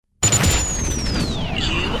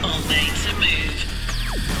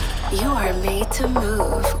to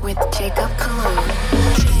move with Jacob Cologne.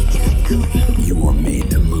 You are made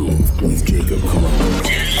to move with Jacob Cologne.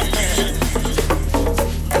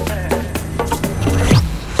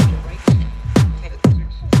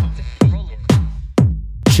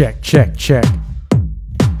 Check.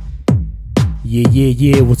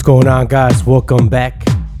 Yeah. What's going on, guys? Welcome back.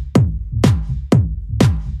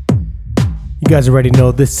 You guys already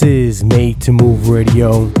know this is Made to Move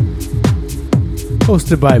Radio,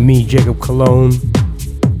 hosted by me, Jacob Cologne,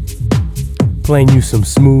 playing you some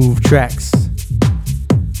smooth tracks.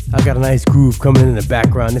 I got a nice groove coming in the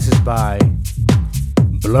background. This is by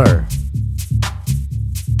Blur.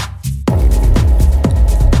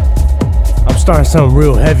 I'm starting something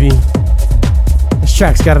real heavy. This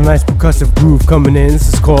track's got a nice percussive groove coming in.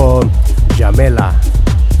 This is called Jamela.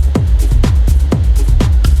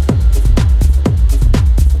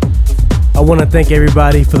 I want to thank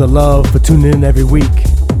everybody for the love, for tuning in every week.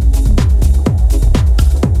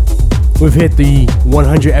 We've hit the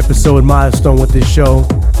 100 episode milestone with this show.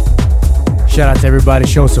 Shout out to everybody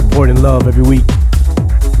showing support and love every week.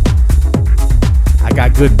 I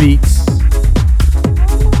got good beats,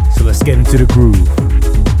 so let's get into the groove.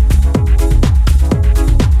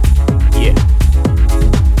 Yeah.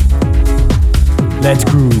 Let's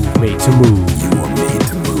groove, made to move. You are made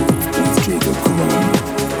to move with Jacob Cologne.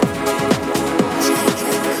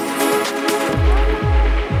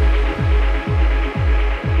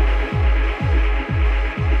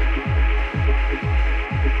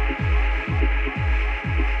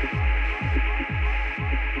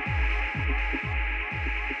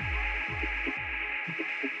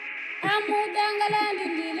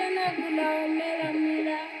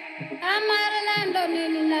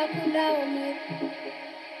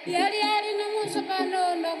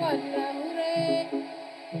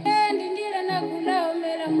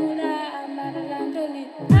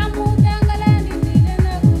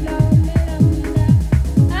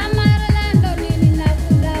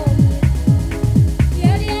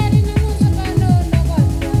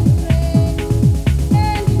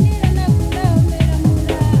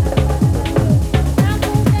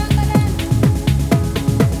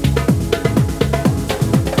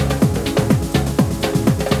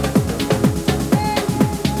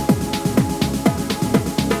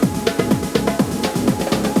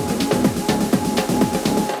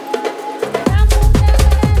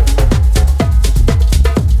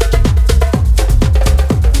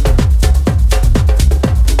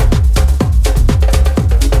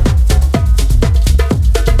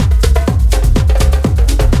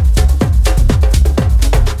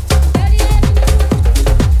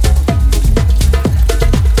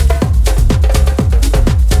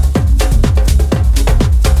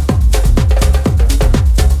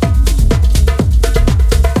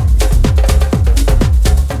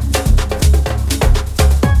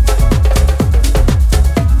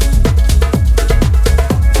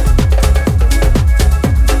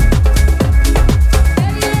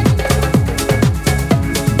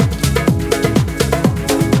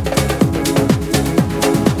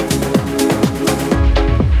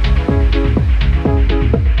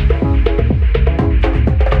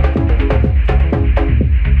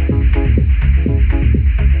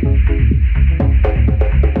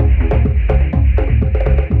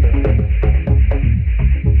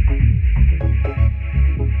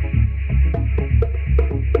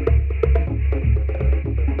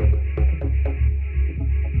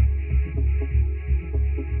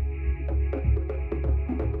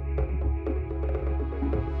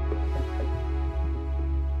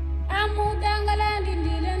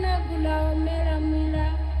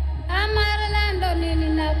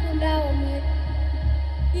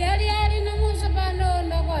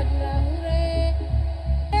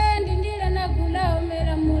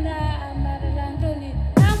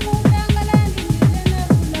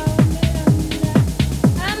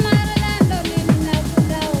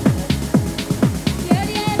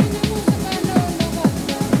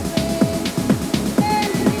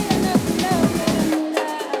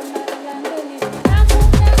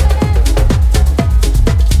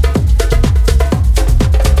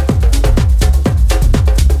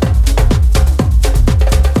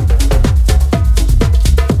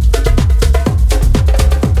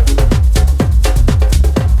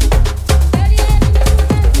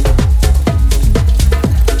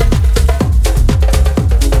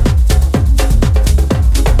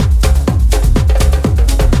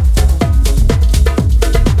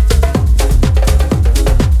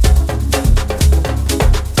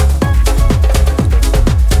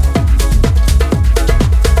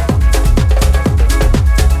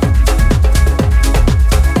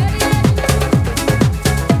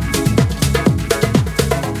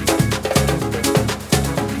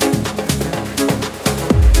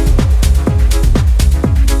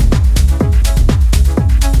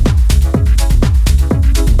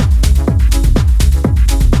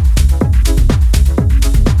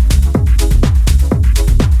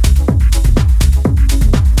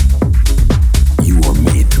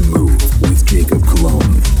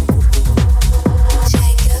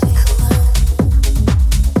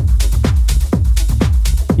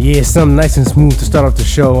 Yeah, something nice and smooth to start off the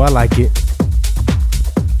show. I like it.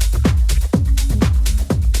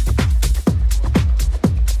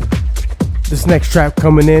 This next track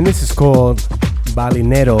coming in, this is called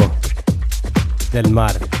Balinero del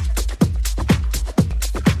Mar.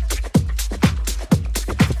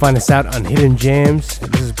 You can find this out on Hidden Jams.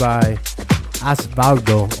 This is by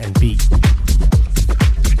Asvaldo and Beat.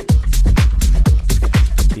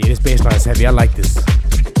 Yeah, this bass line is heavy. I like this.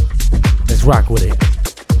 Let's rock with it.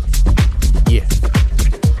 Yeah.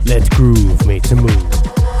 Let's groove, made to move.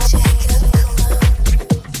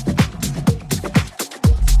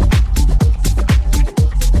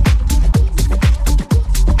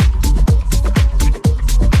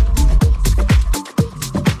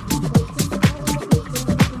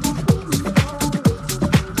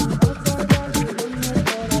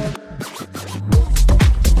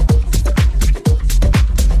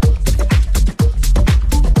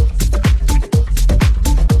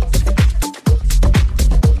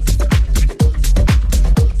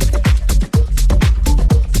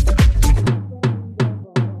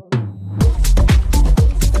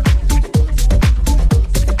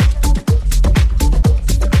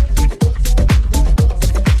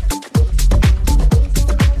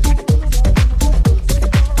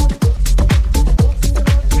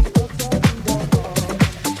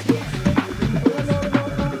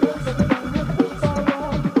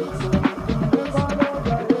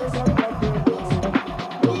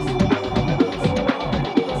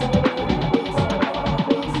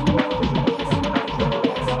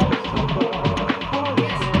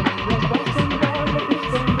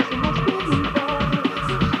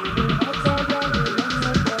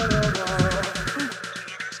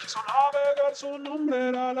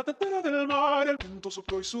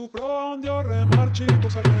 Soplò su pronto a remarci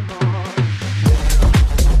cosa remar.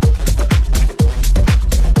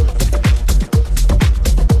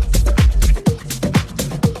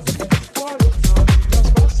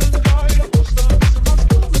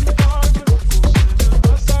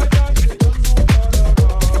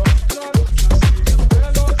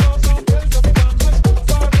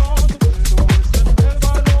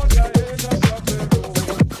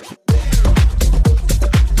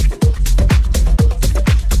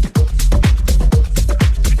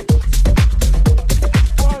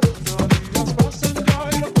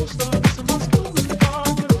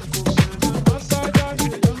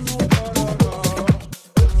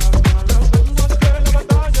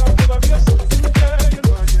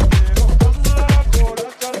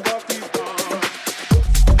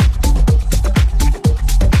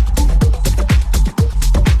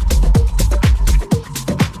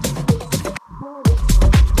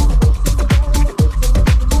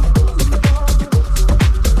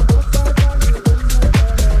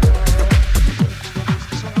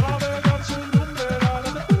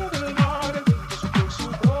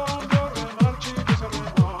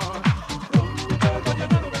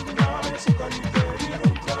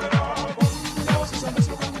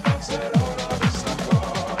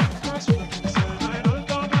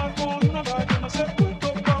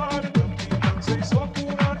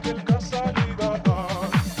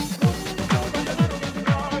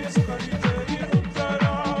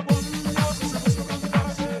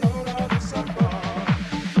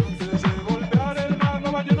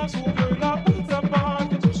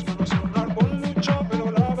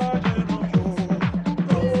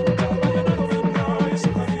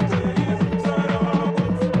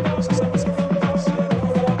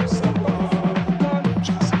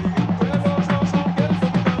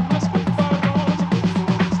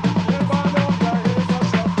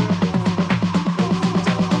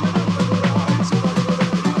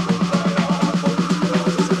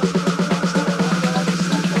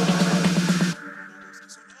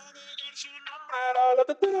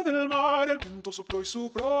 Soplò su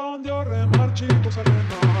pronto a remarci cosa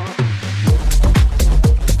remar.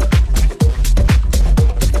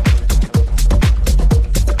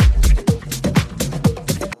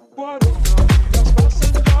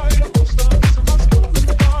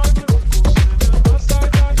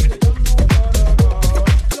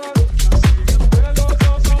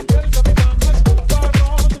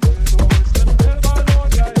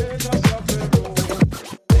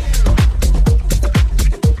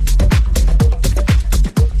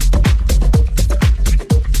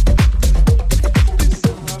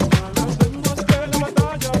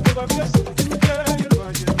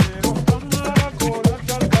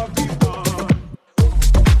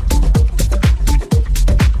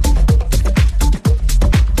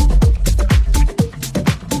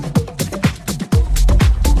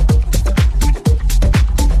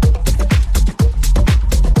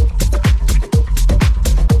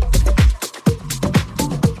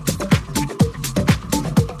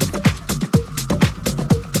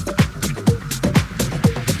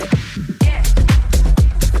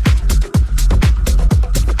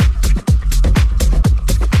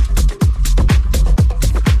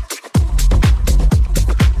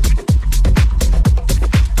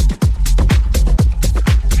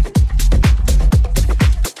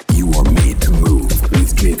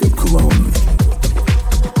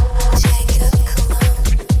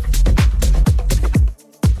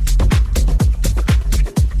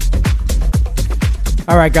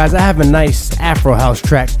 Alright guys, I have a nice Afro house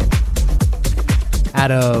track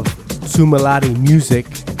out of Sumaladi Music.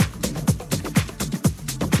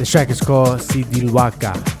 This track is called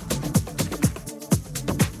Sidilwaka.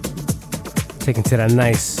 Taken to that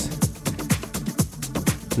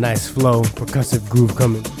nice flow, percussive groove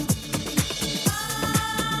coming.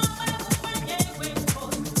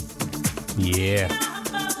 Yeah.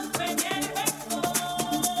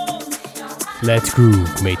 Let's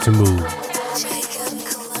groove, made to move.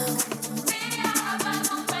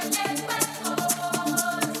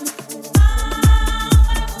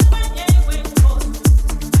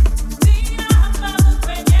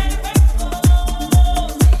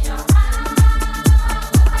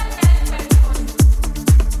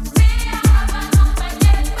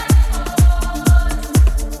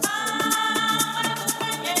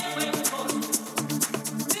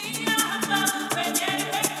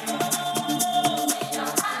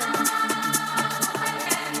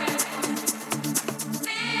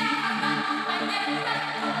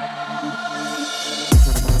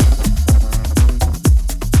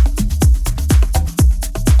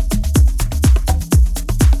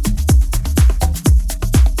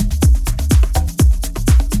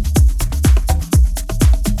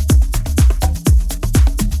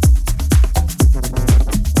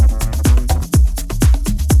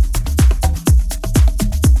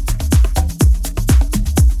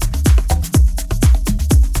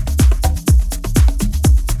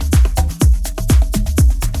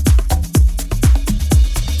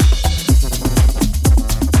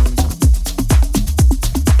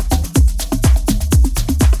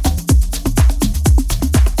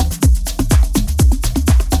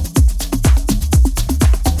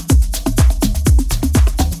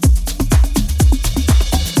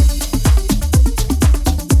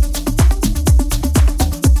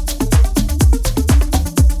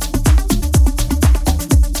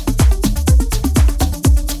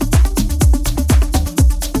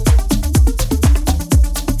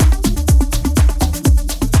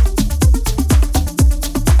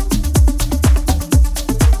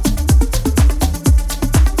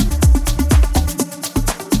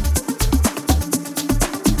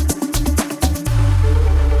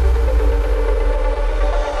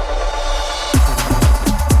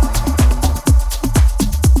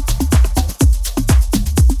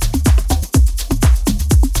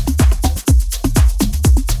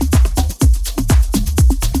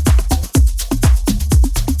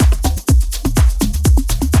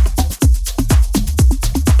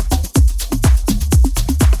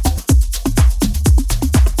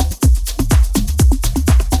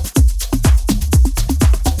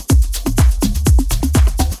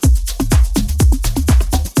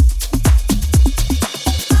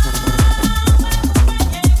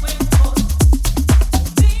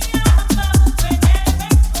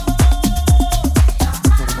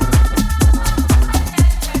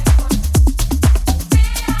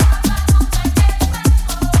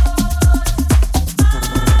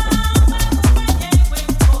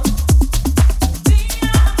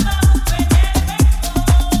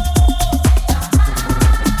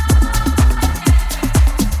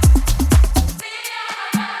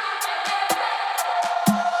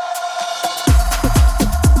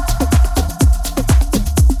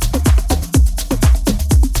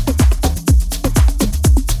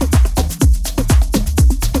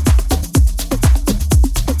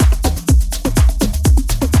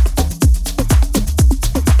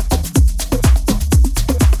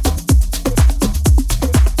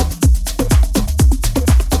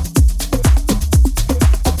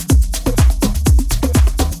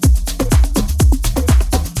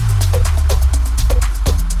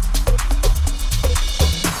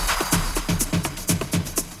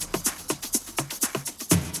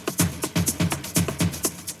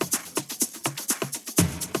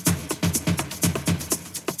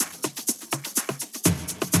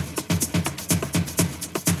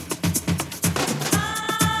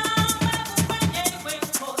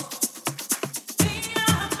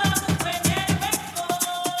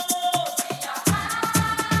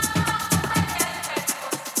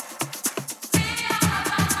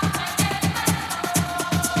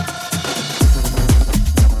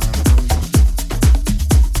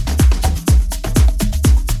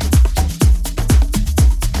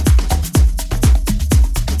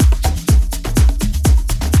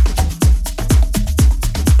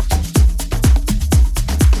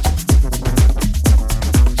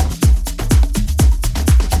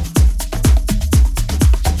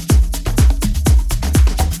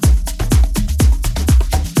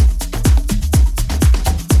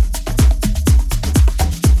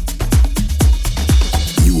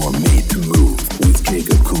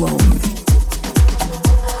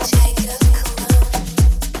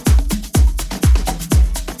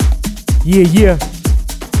 Yeah.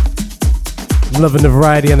 I'm loving the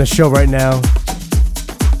variety on the show right now.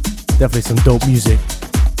 Definitely some dope music.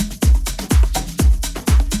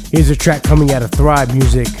 Here's a track coming out of Thrive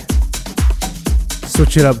Music.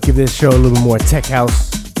 Switch it up, give this show a little more tech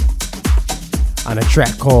house on a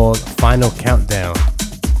track called Final Countdown.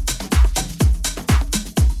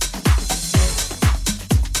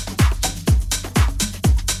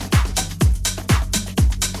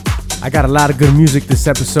 I got a lot of good music this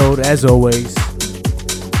episode, as always.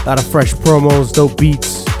 A lot of fresh promos, dope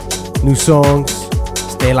beats, new songs.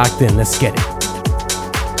 Stay locked in, let's get it.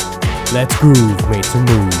 Let's groove, made to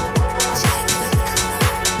move.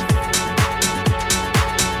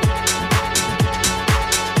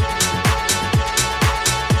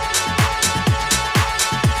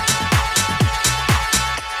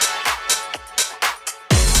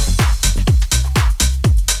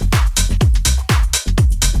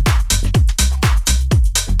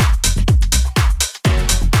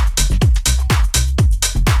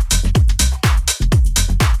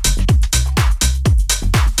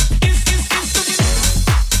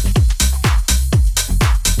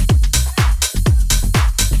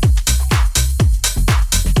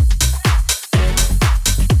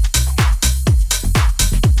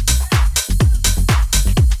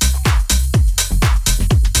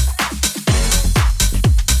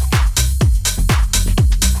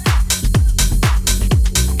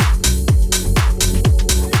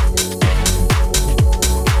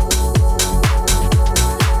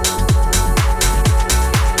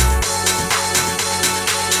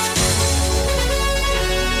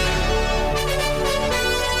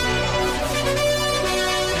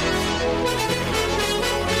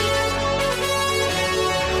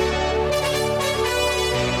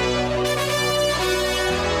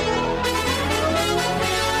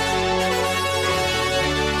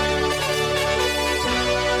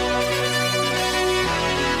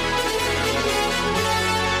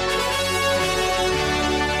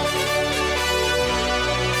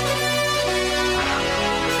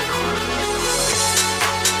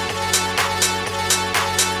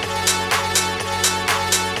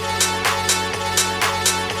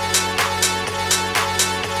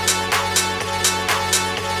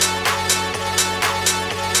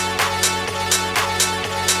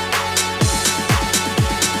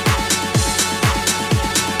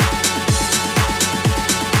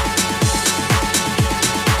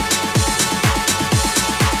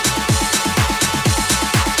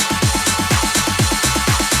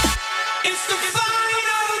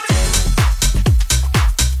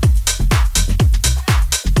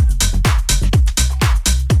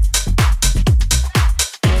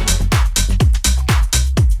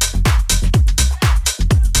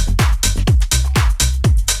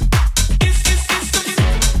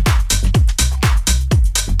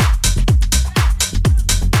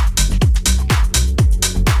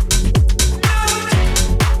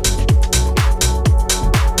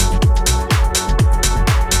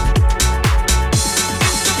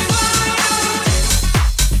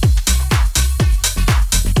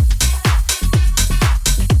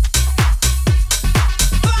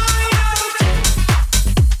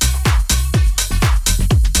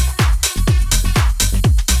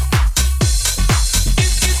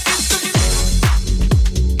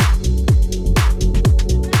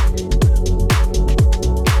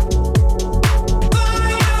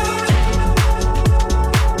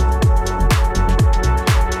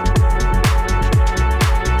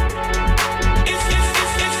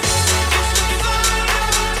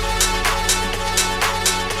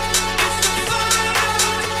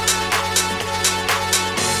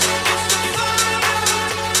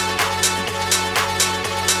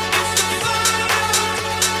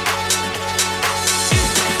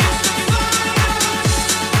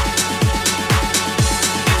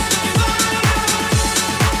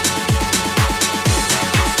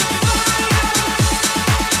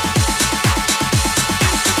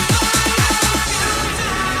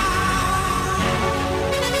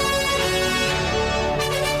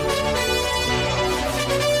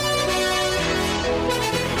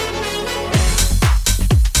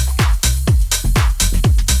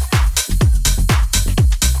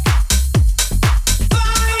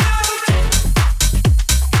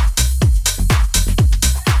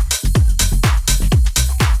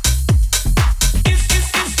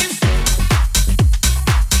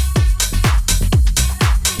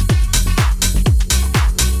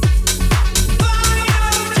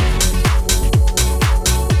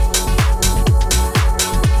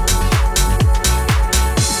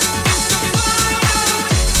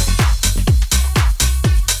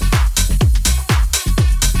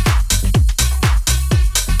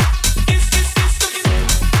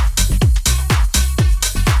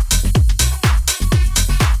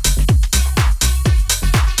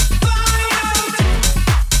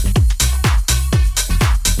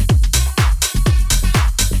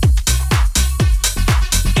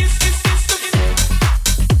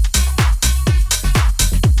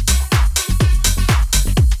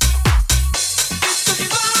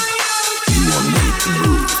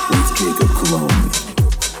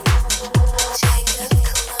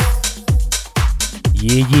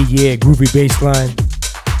 Yeah, groovy bass line.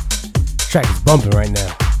 Track is bumping right now.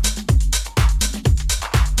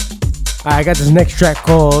 Alright, I got this next track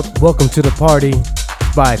called Welcome to the Party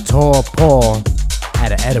by Tall Paul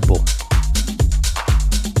at an Edible.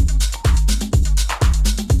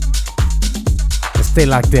 Let's stay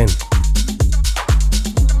locked in.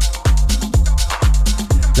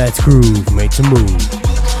 Let's groove, made to move.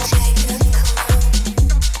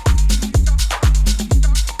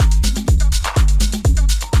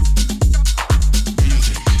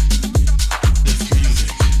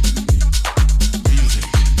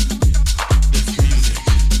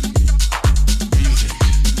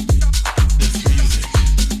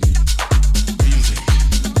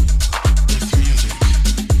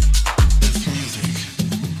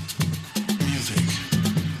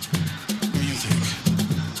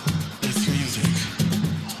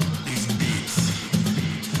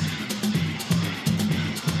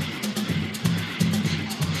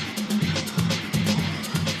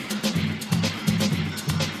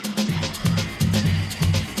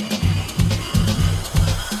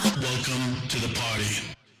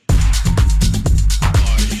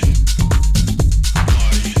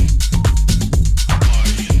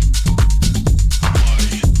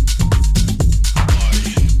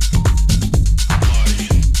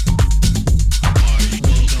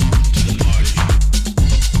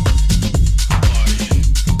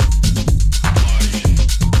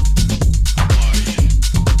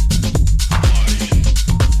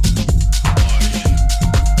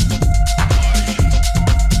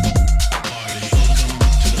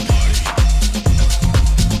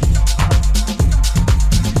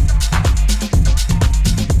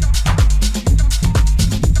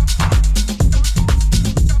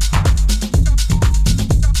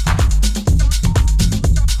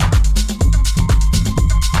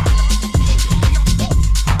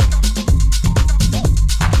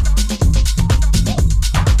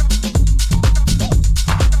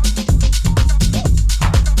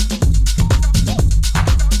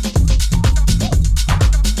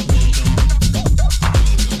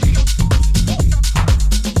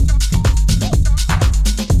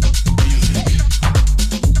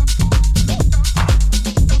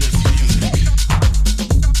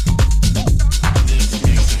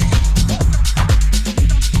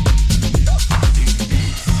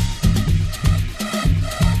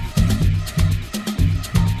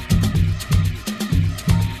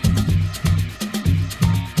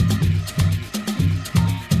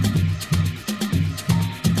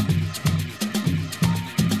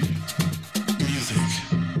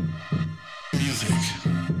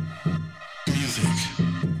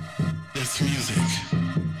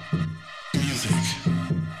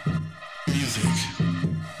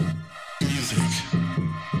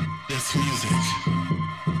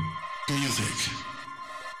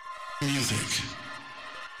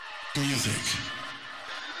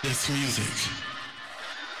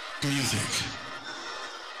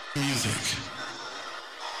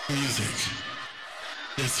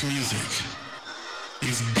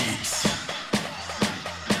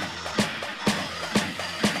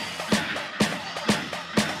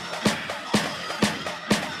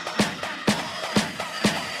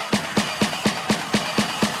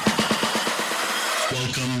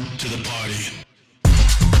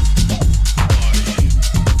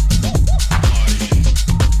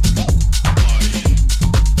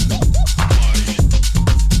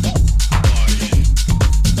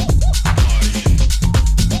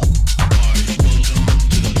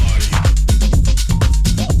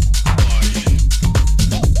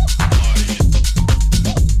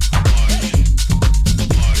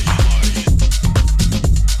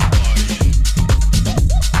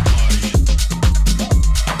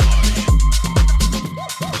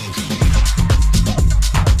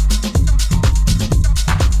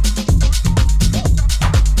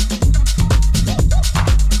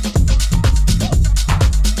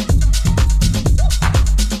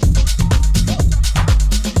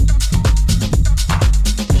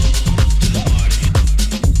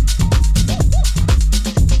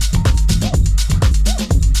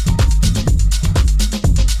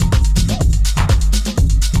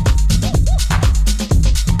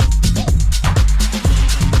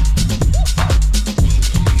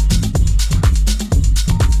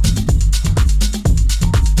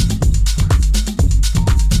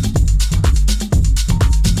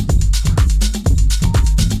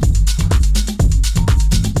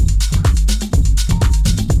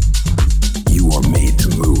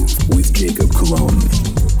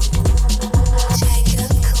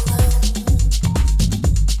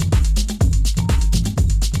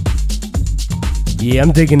 Yeah,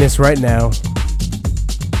 I'm digging this right now.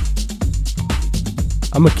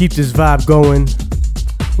 I'm gonna keep this vibe going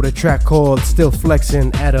with a track called Still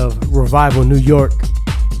Flexin' out of Revival, New York.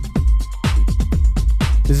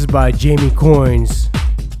 This is by Jamie Coins.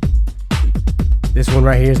 This one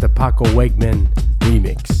right here is the Paco Wakeman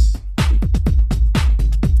remix.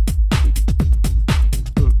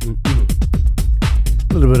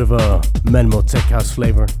 A little bit of a minimal tech house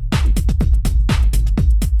flavor.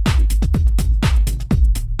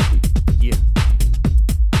 Yeah,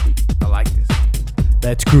 I like this.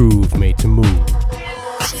 That's groove made to move.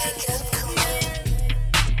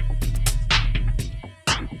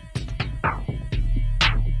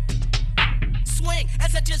 Swing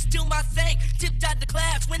as I just do my thing. Tipped out the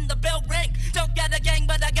class when the bell rang. Don't got a gang,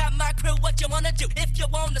 but I got my crew. What you wanna do? If you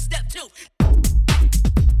wanna step two.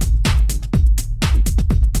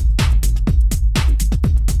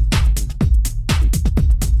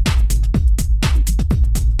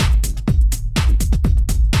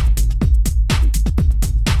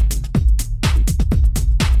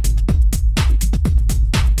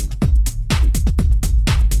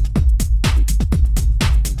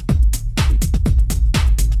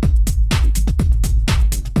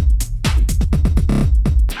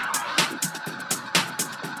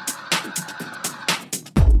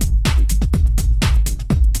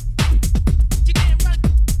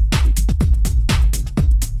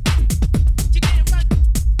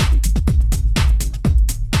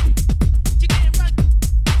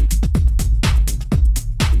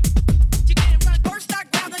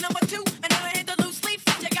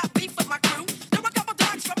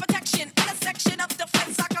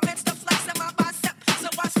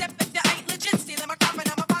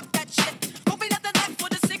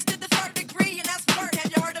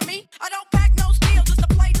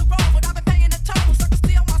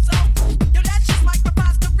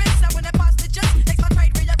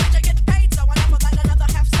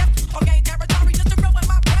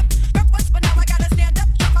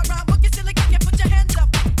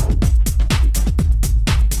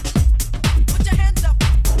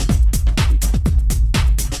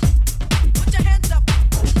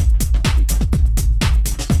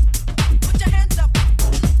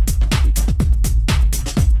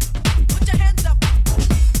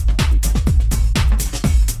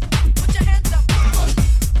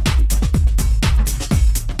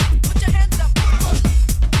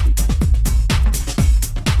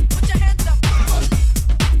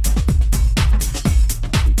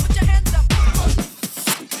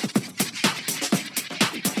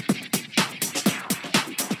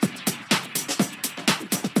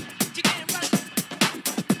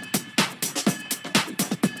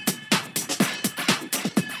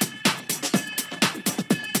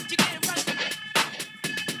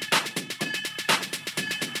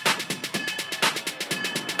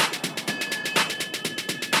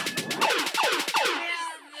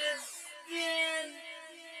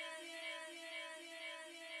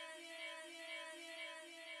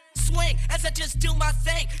 Swing as I just do my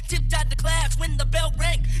thing. Tipped out the class when the bell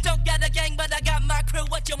rang. Don't got a gang, but I got my crew.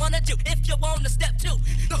 What you wanna do? If you wanna step two,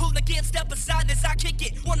 the hooligan step aside as I kick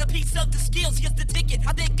it. Want a piece of the skills? Here's the ticket.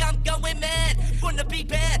 I think I'm going mad. Wanna be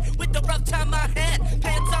bad with the rough time I had.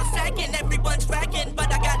 Pants are sagging, everyone's ragging,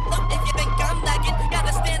 but I got look. If you think I'm lagging,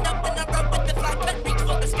 gotta stand up when I run with the fly cut. Reach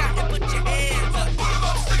for the sky and put your hands up.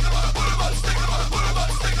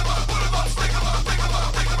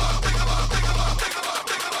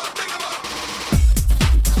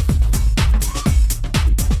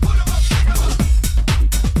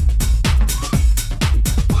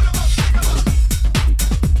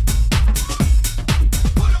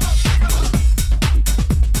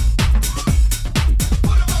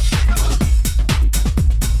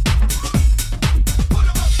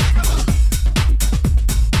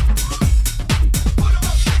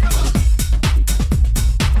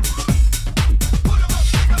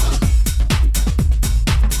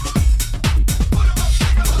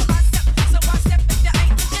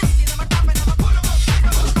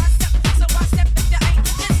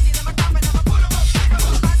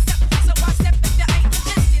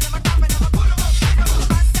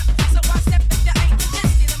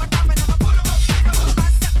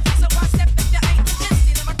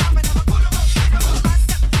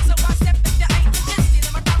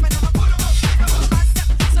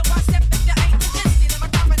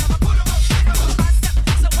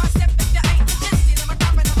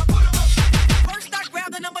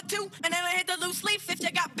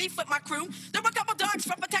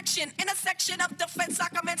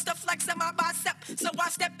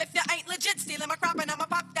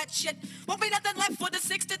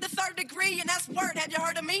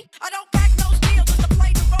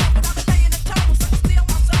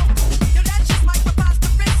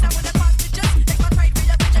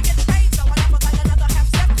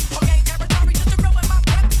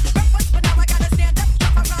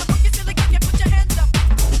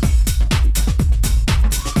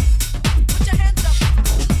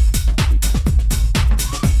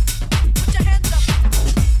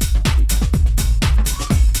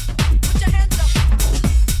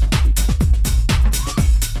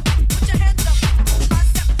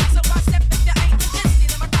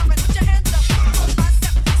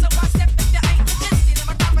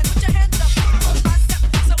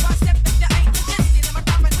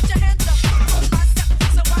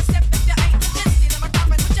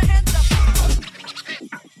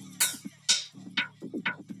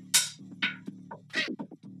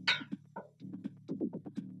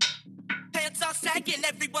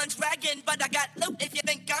 bragging, but I got loot if you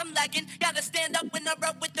think I'm lagging. Gotta stand up when I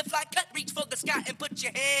roll with the fly cut, reach for the sky and put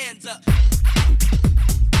your hands up.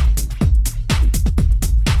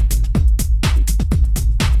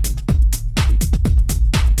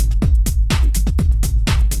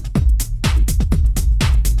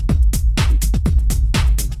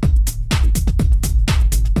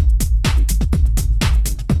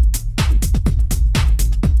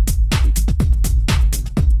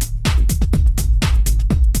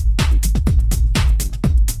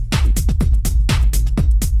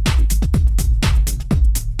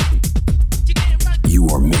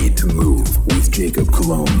 Jacob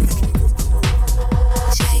Cologne.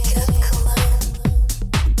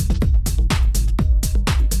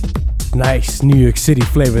 Nice New York City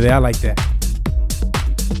flavor there. I like that.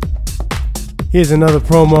 Here's another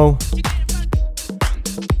promo.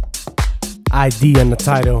 ID on the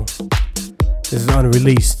title. This is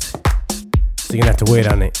unreleased, so you're gonna have to wait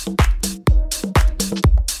on it.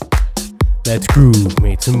 Let's groove,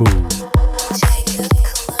 made to move.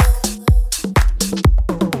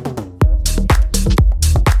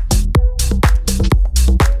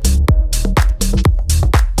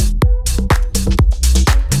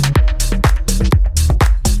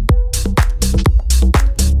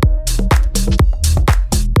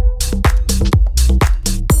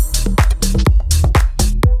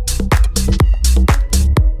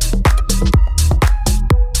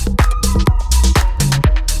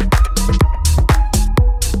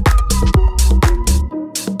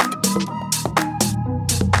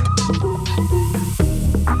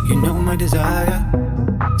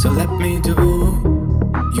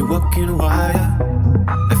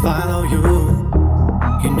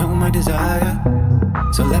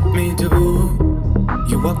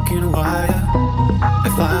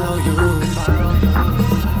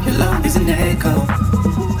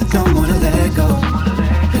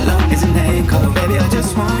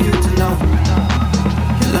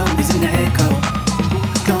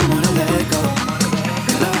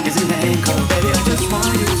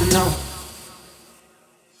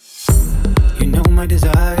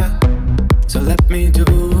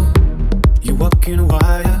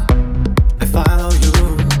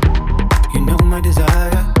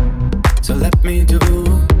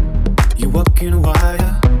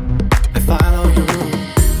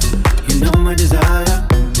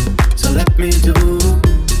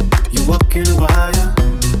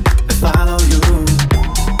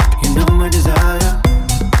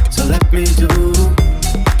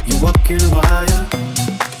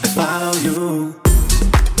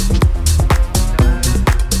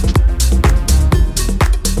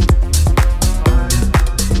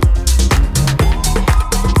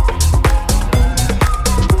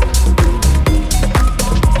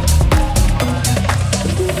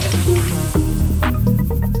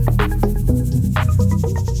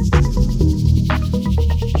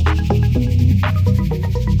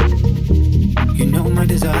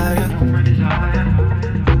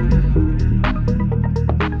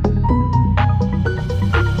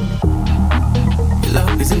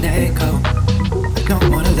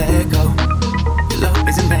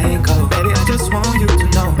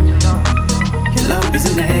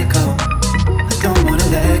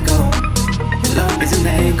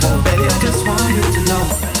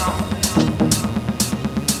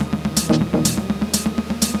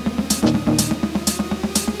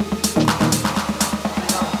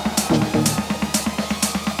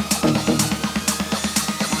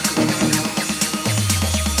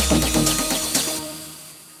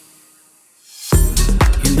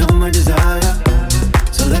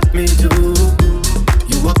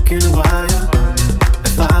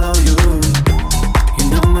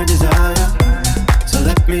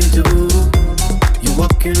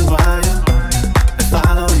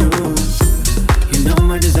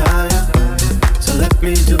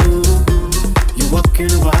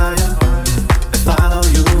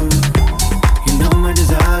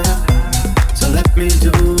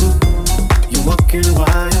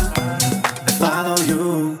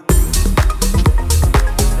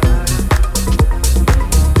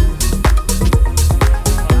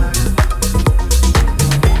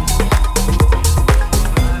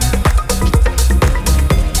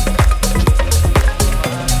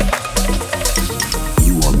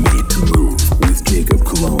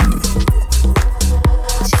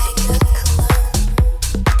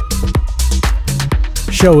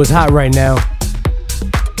 Show is hot right now.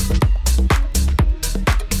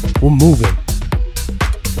 We're moving.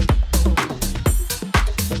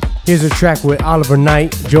 Here's a track with Oliver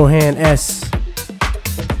Knight, Johan S.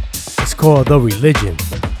 It's called The Religion.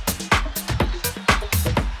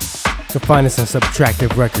 You can find this on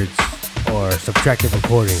Subtractive Records. or subtractive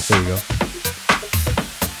recordings. There you go.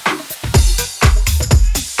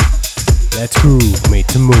 Let's groove, made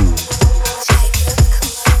to move.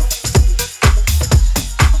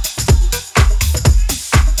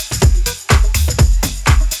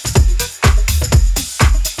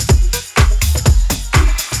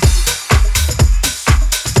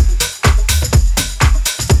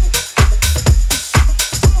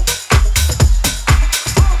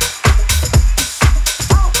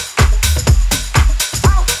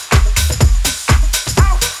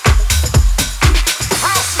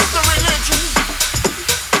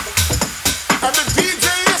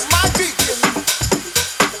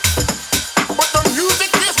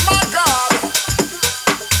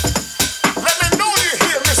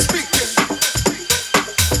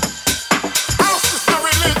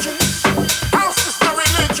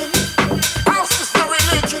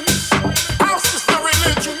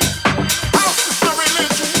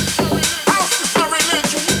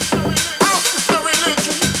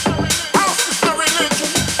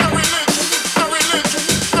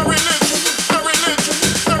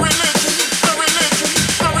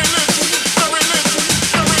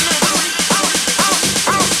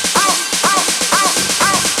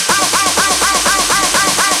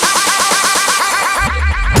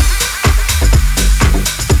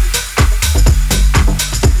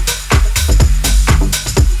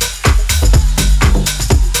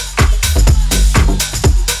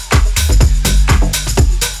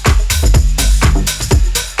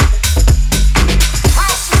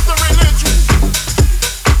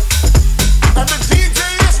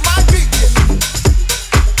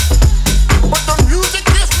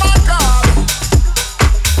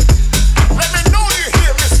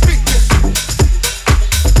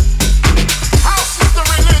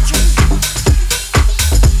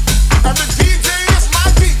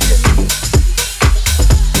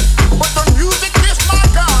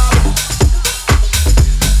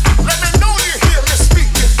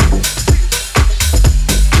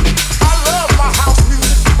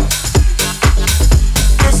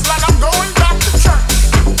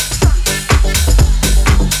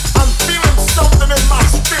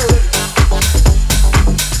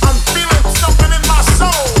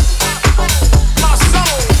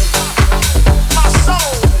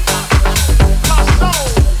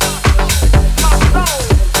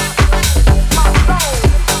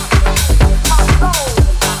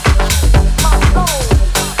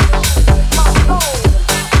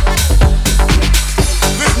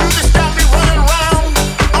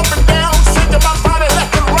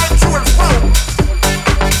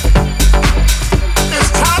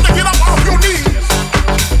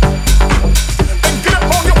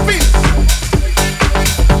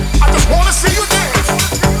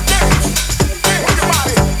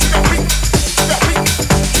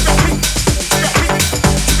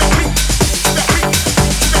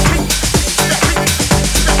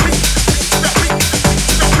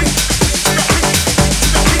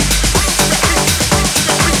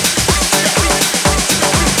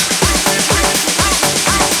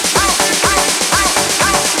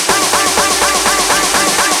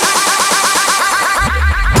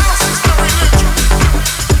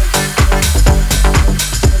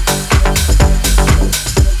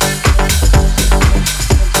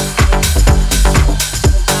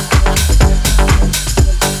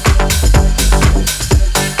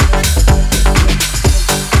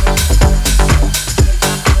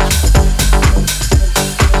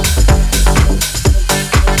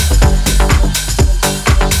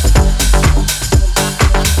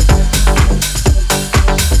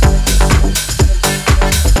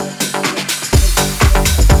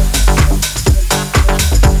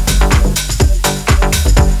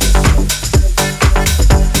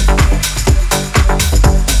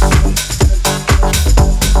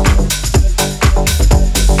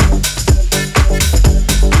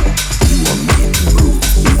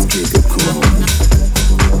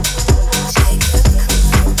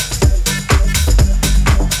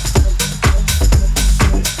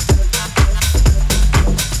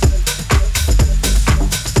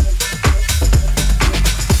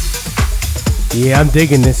 Yeah, I'm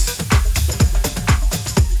digging this.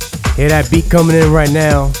 Hear that beat coming in right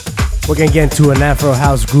now. We're gonna get into an Afro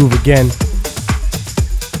house groove again.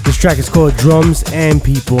 This track is called Drums and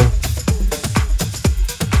People,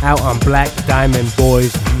 out on Black Diamond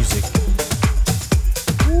Boys Music.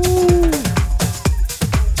 Woo.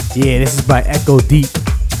 Yeah, this is by Echo Deep.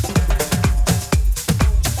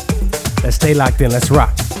 Let's stay locked in, let's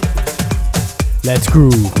rock. Let's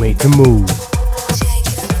groove, made to move.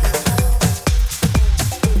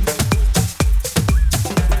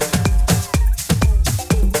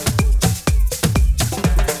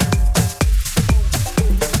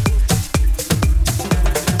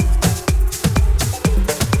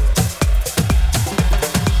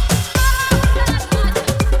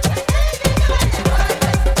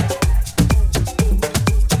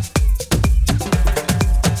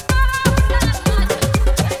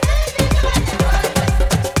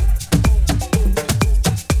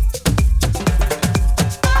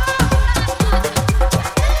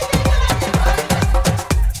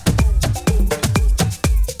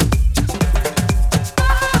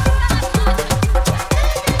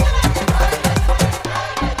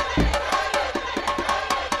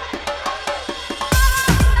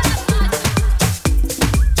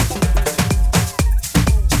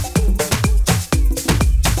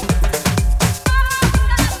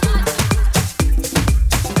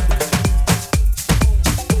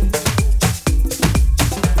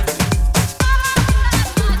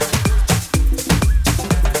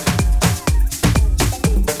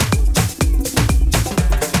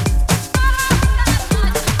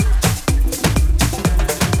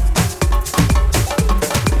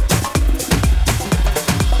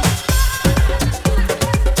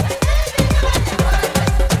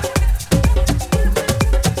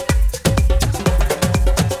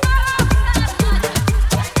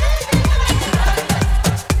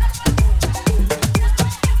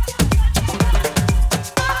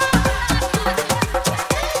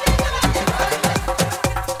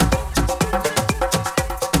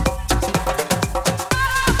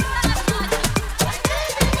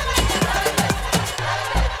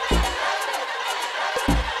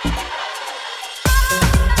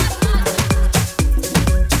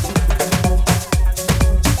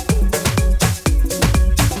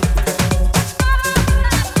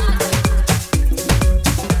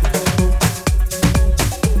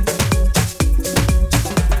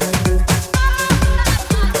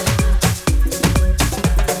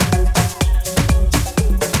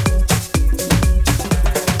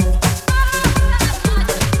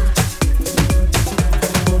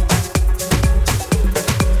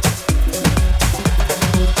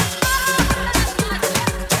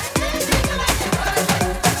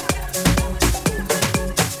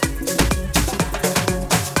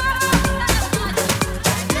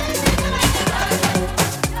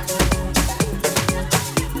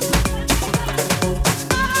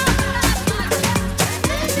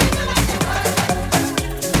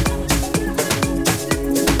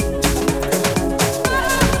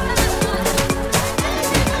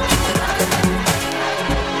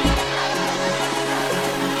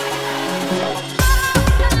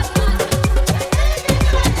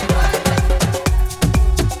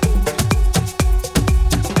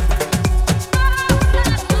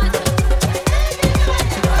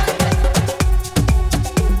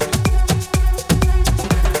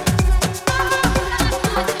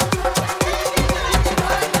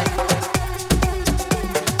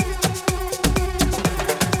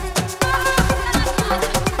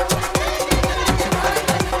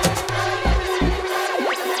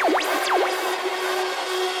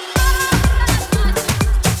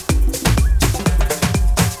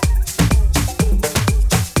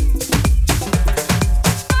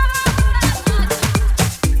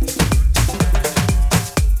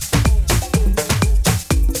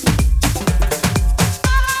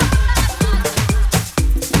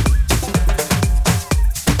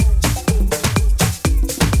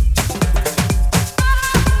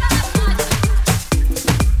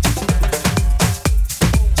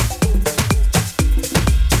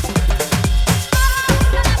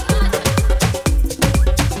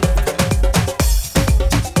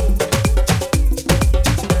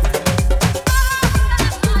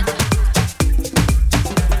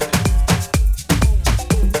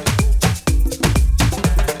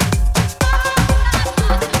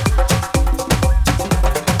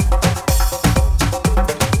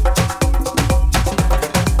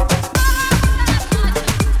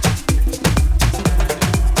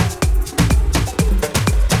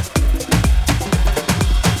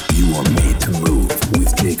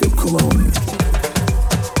 Cologne.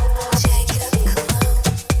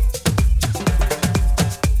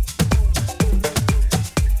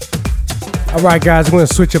 Alright guys, I'm gonna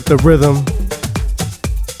switch up the rhythm.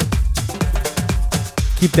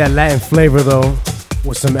 Keep that Latin flavor though,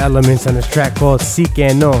 with some elements on this track called Si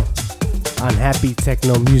Que No on Happy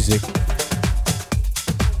Techno Music.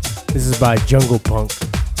 This is by Jungle Punk.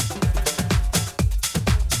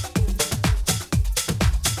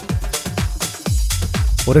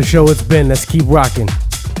 What a show it's been, let's keep rocking.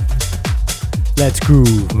 Let's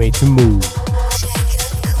groove, made to move.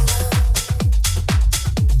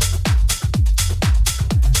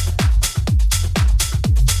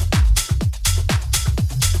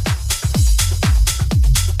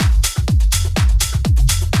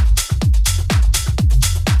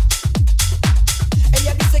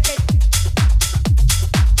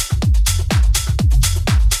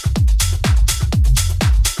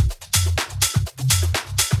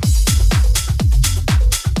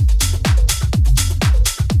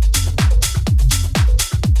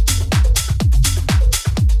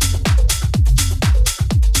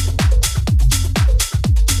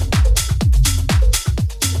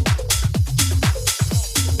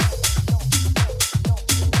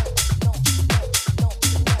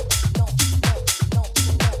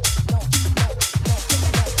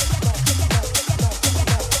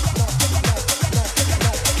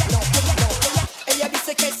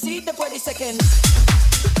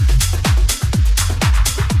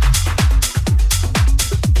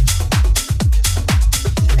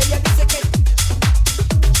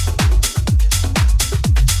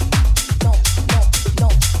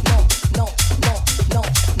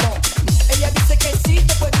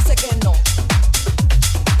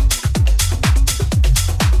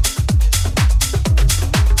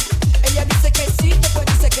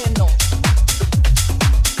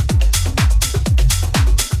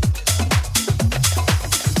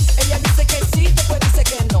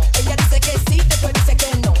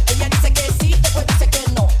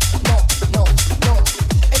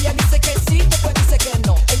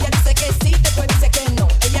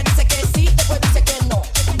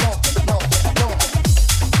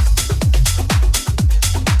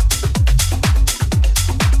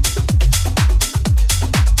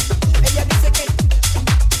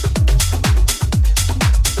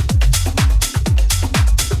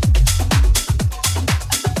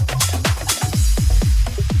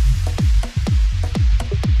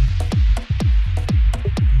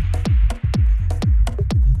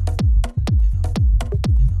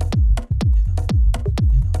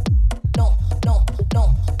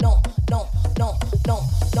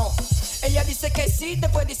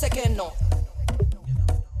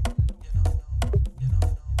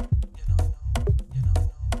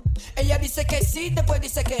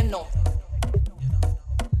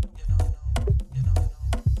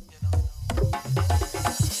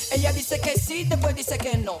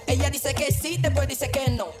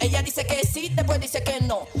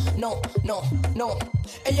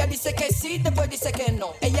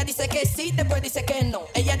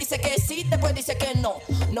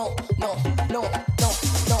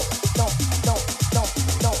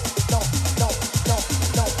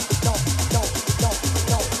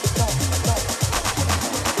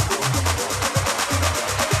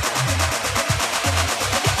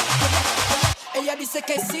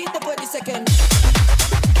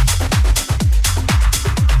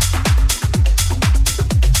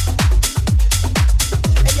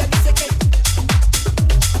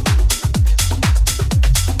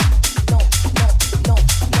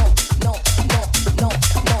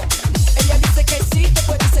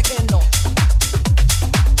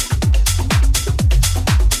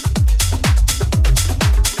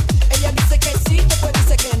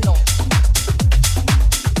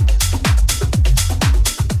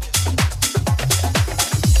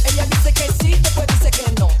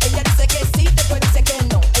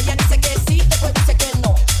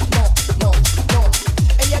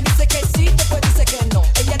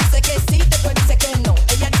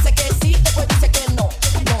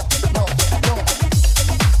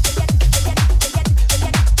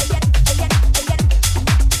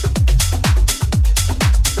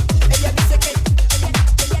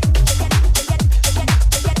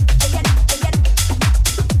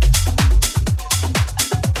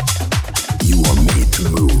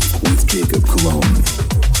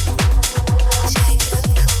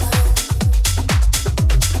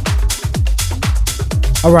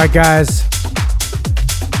 Alright guys,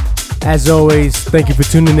 as always, thank you for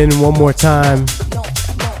tuning in one more time.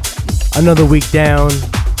 Another week down,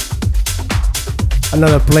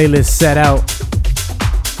 another playlist set out.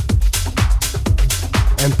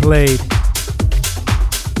 and played.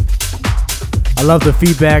 I love the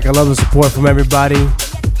feedback. I love the support from everybody.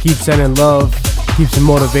 Keep sending love. Keeps me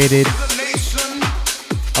motivated.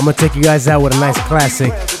 I'm gonna take you guys out with a nice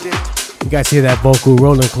classic. You guys hear that vocal,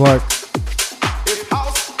 Roland Clark.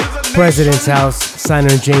 President's House,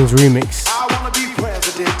 Signer and James remix.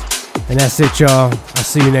 And that's it, y'all. I'll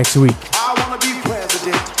see you next week.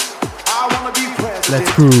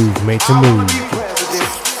 Let's groove, made to move.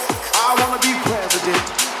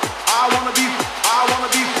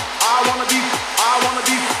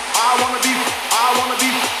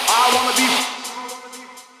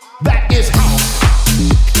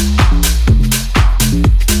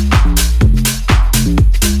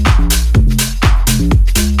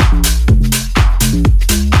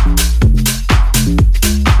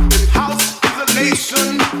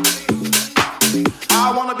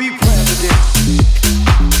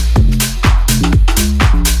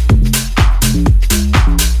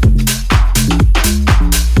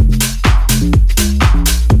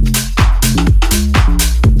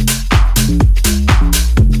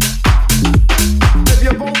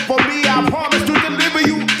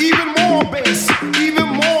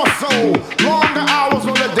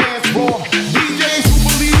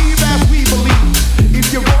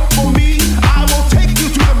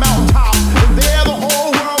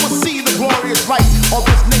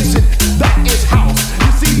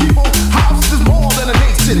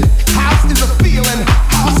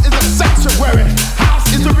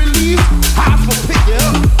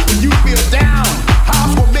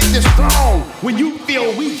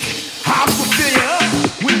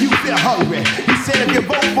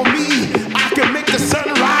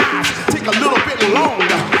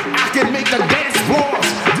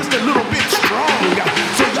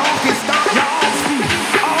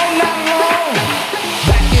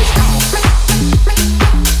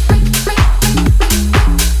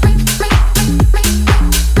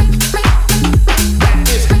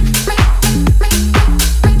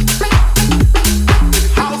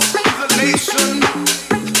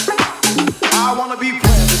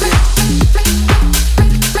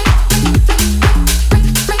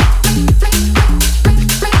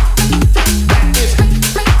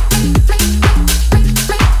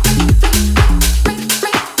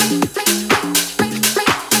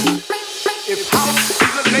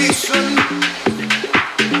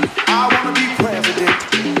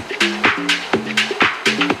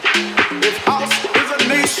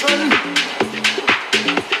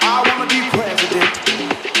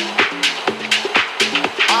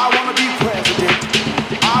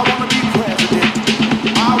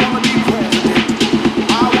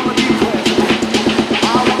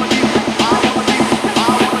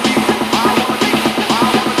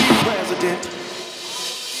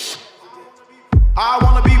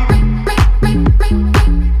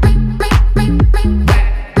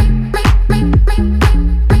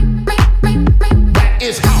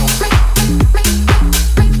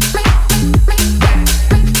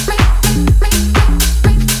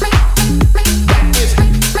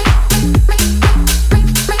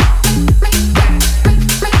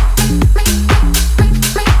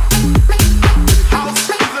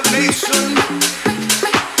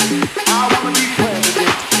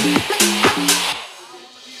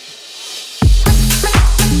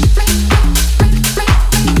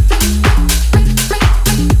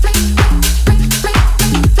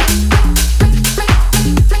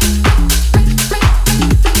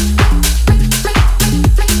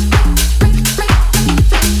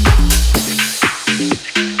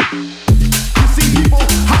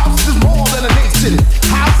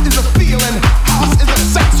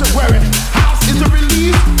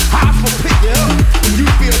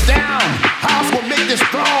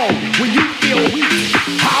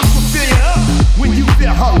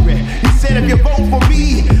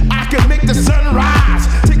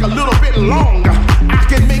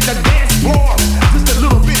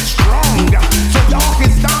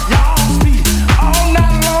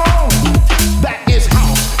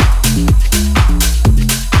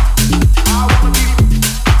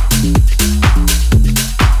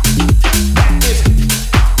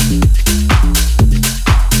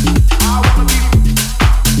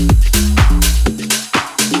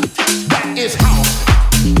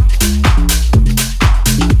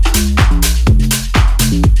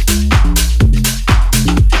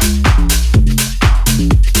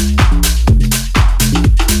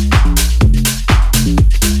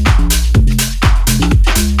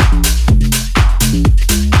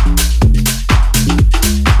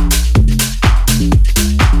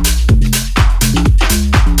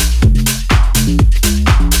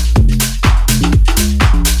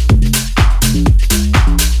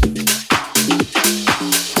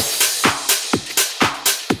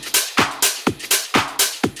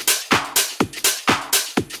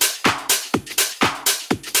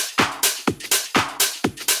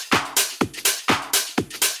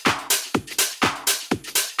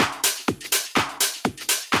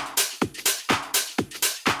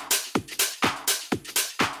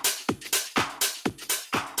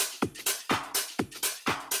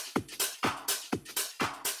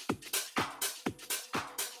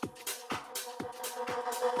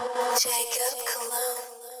 Jacob Cologne.